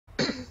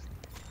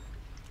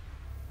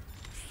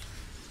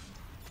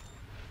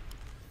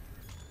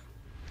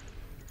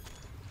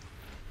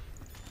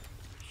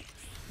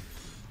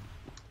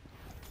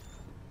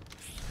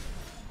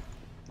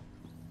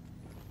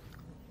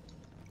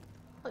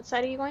What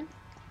side are you going?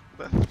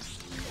 Left.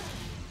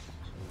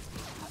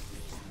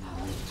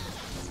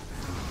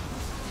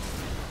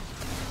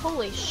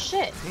 Holy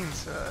shit!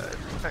 Means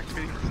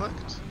activating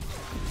reflect.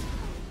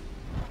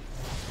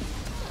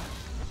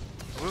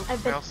 Whoop,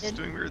 I've been mouse is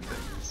doing weird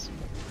things.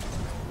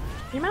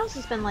 Your mouse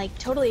has been like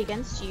totally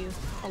against you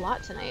a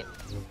lot tonight.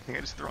 I think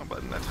I just hit the wrong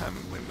button that time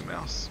and blamed the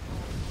mouse.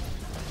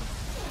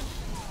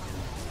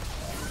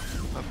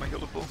 Love my heal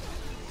to full.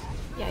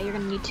 Yeah, you're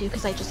gonna need to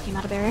because I just came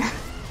out of barrier.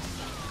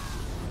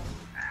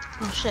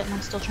 Oh shit, and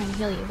I'm still trying to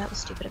heal you. That was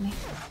stupid of me.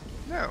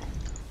 No.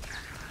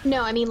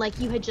 No, I mean like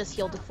you had just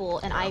healed to full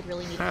and I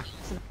really needed to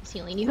use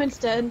healing you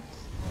instead.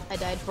 I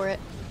died for it.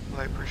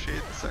 Well, I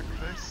appreciate the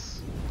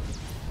sacrifice.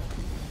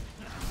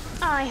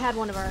 I had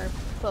one of our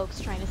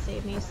folks trying to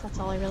save me, so that's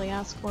all I really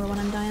ask for when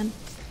I'm dying.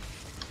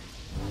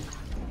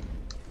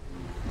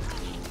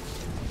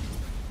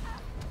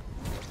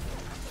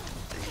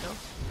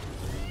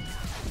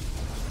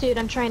 Dude,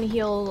 I'm trying to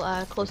heal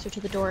closer to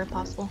the door if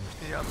possible.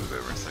 Yeah, I'll move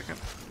over in a second.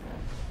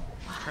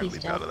 Trying to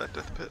leap out of that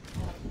death pit.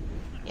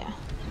 Yeah.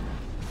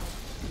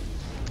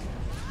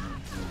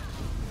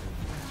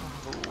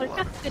 But it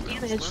got good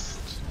damage.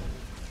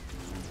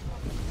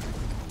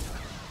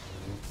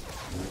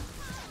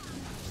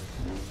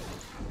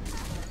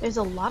 There's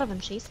a lot of them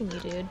chasing you,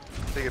 dude.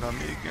 Take it on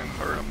me again,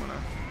 or I'm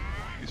gonna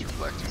use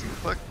reflect, using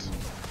reflect.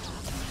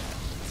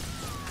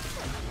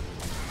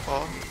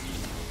 Fall.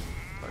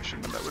 I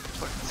shouldn't have done that with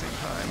reflect at the same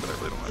time, but I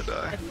really don't want to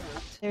die.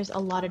 There's a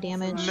lot of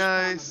damage.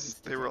 Nice!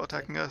 They were all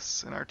attacking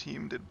us, and our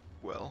team did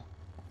well.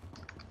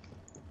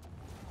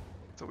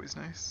 It's always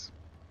nice.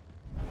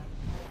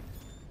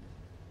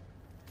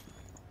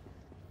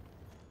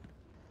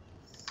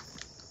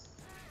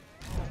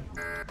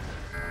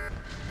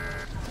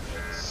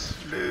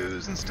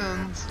 Slows and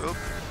stuns. Oh.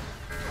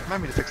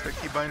 Remind me to fix that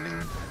key binding.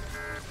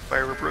 If I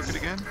ever broke it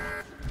again.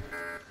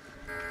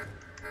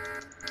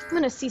 I'm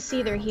gonna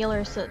CC their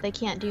healer so that they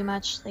can't do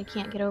much. They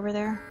can't get over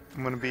there.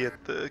 I'm gonna be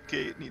at the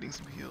gate needing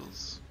some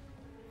heals.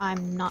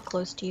 I'm not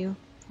close to you.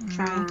 I'm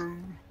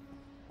trying.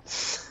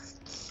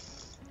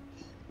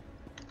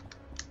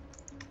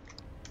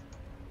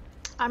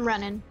 I'm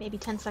running. Maybe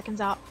 10 seconds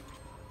out.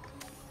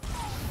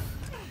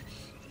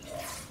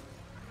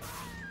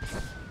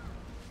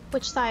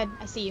 Which side?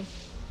 I see you.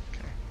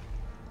 Okay.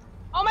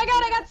 Oh my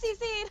god, I got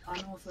CC'd!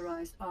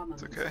 Unauthorized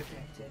armaments It's okay.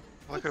 detected.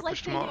 I like It's I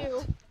pushed like him they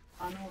off. do.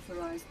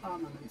 Unauthorized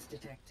armaments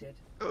detected.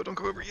 Oh, don't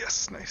go over.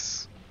 Yes,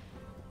 nice.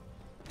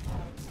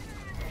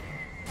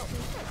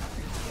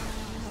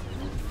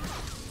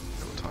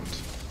 Double taunt.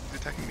 He's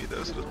attacking me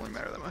though, so it doesn't really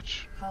matter that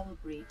much. Hull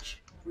breach.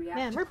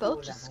 Man, we're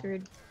both just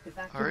screwed.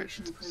 Alright,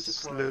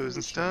 slows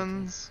and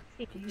stuns.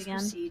 Please Again.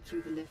 proceed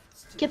through the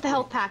lifts to Get the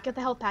health pack, get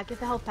the health pack, get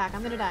the health pack.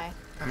 I'm gonna die.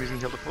 I'm using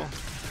heal to full.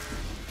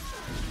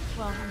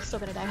 Well, I'm still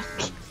gonna die.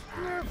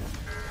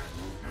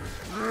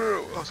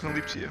 I was gonna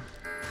leap to you.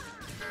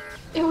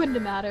 It wouldn't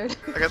have mattered.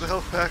 I got the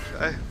health pack.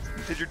 I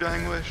did your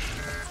dying wish.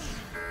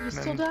 You And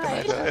still then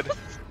I died. died. It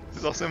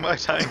was also my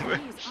dying wish.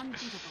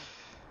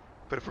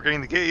 But if we're getting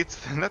the gates,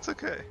 then that's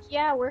okay.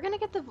 Yeah, we're gonna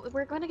get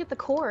the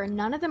core.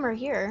 None of them are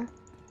here.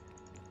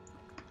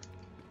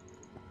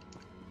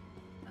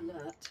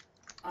 alert.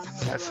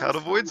 That's how to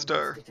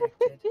Voidstar.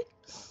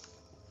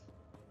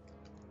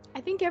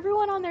 I think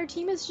everyone on their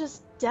team is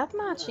just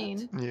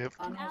deathmatching, Yep.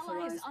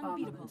 Unauthorized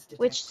armaments detected.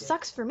 which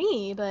sucks for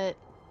me, but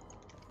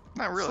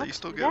Not really. You sucks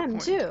still for get a them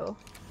point. too.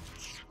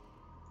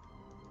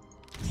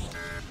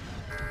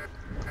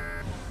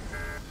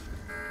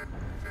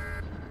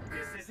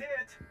 This is it.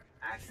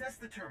 Access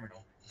the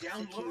terminal.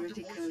 Download the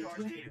Security code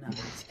Voidstar's database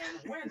recognized.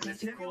 and win the Protocol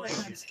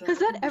simulation. transfer Has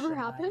that ever initialized.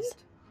 happened?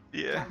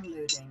 Yeah.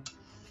 Downloading.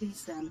 Please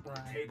stand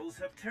by. Tables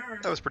have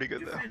turned. That was pretty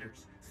good though.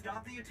 Defenders,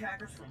 stop the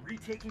attackers from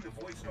retaking the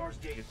Voidstar's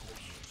data core.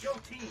 Show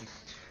team.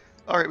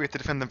 Alright, we have to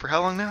defend them for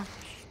how long now?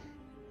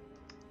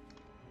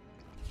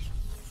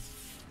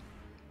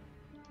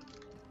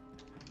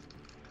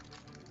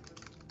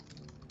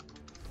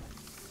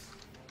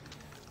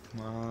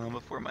 Come on,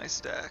 before my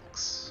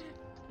stacks.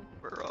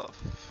 We're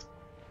off.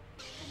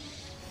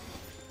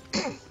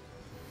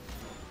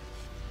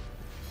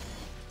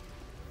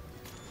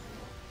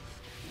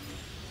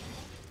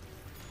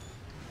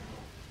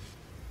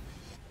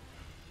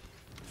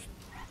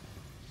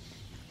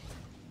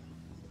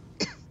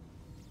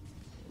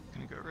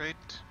 Gonna go right.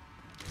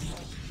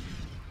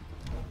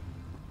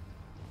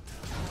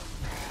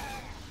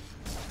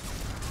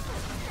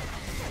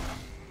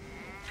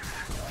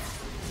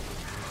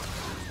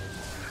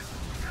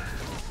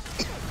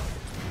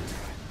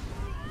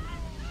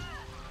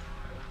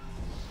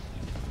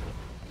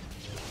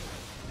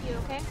 You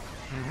okay?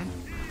 Mm-hmm.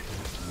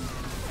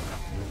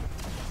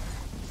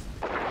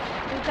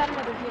 We've got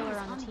another healer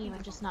on the team.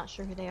 I'm just not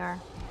sure who they are.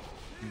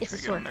 It's a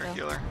Try getting sword, their though.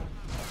 healer.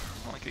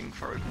 I'm like getting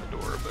far away from the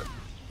door, but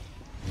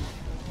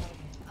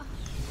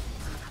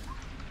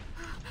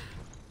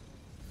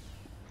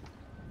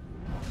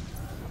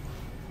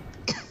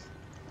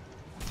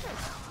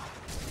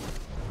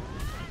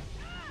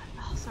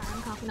Oh, sorry,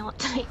 I'm coughing all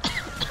tight.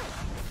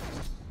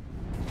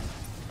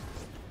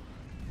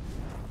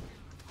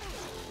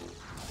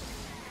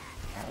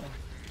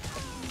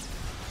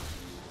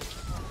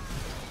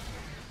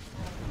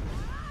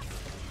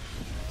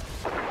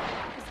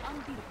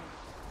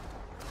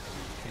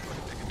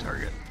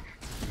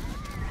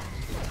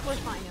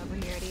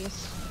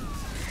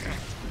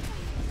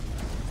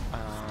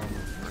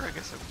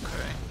 guess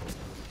okay.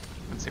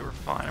 I would say we're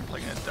fine. I'm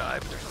probably gonna die,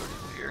 but there's other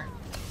people here.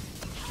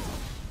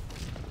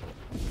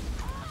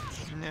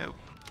 Nope.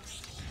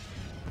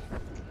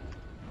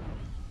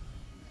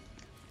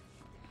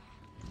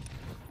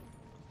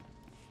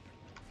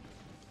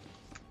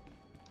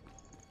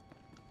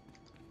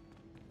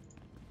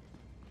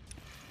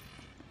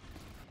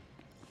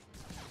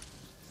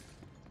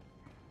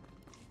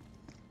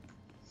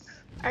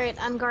 Alright,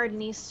 I'm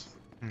guarding east.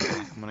 Okay,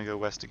 I'm gonna go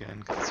west again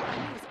because it's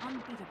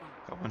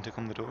got one tick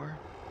on the door.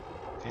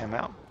 Okay, I'm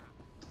out.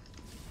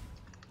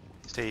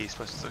 Stay east,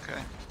 west is okay.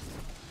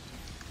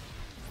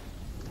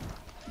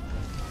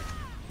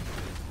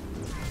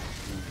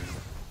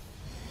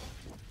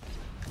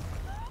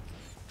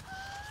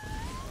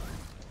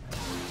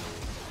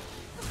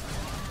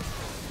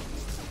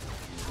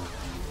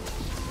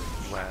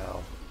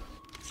 Wow.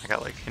 I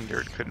got like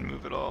hindered, couldn't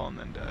move at all, and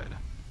then died.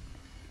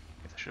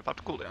 Guess I should have popped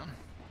a cooldown.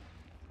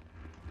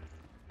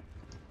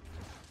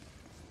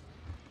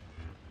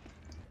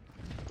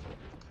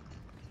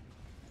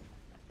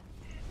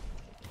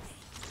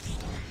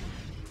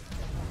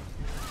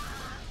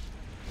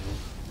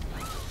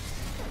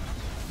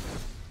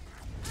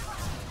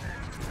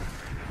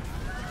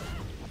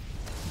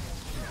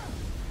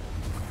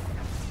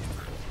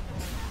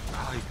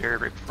 Oh, he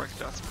buried right before I could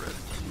dot spread.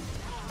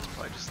 It's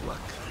probably just luck.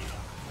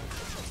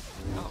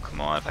 Oh, come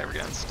on, if I ever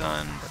get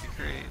unstunned, that'd be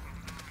great.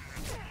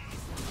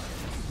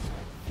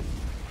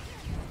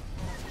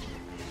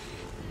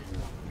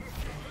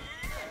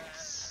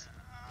 Yes.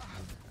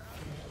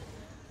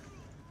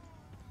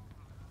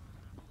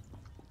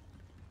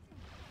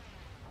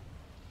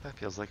 That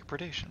feels like a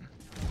predation.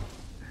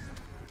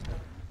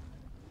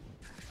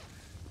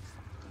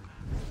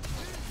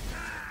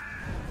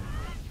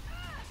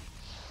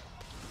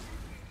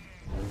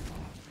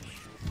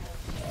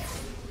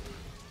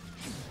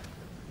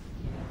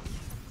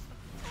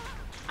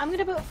 I'm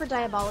gonna vote for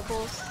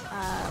Diabolicals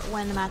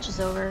when the match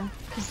is over,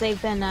 because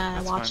they've been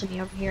watching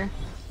me over here.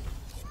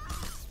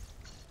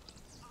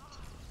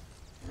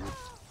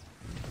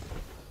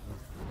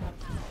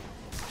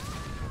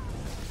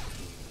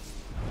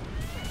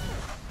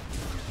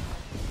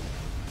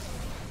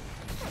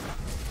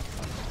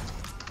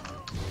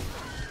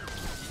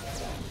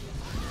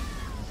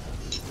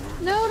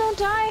 No, don't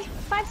die!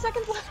 5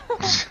 seconds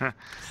left!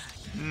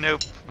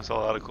 Nope, was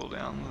all out of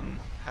cooldowns and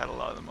had a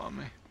lot of them on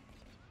me.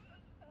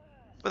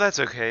 But that's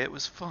okay, it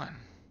was fun.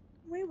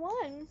 We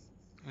won.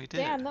 We did.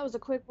 Damn, that was a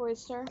quick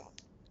Voidstar.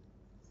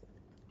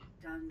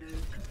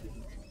 Download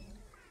complete.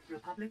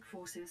 Republic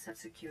forces have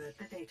secured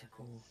the data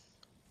core.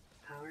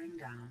 Powering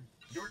down.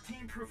 Your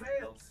team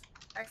prevails.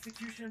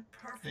 Execution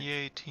perfect.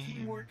 Yay, team.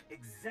 Teamwork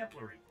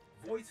exemplary.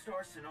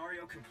 Voidstar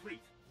scenario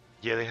complete.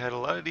 Yeah, they had a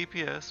lot of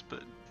DPS,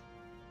 but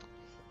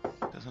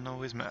doesn't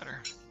always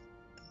matter.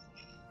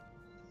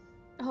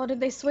 Oh, did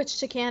they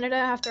switch to Canada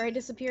after I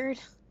disappeared?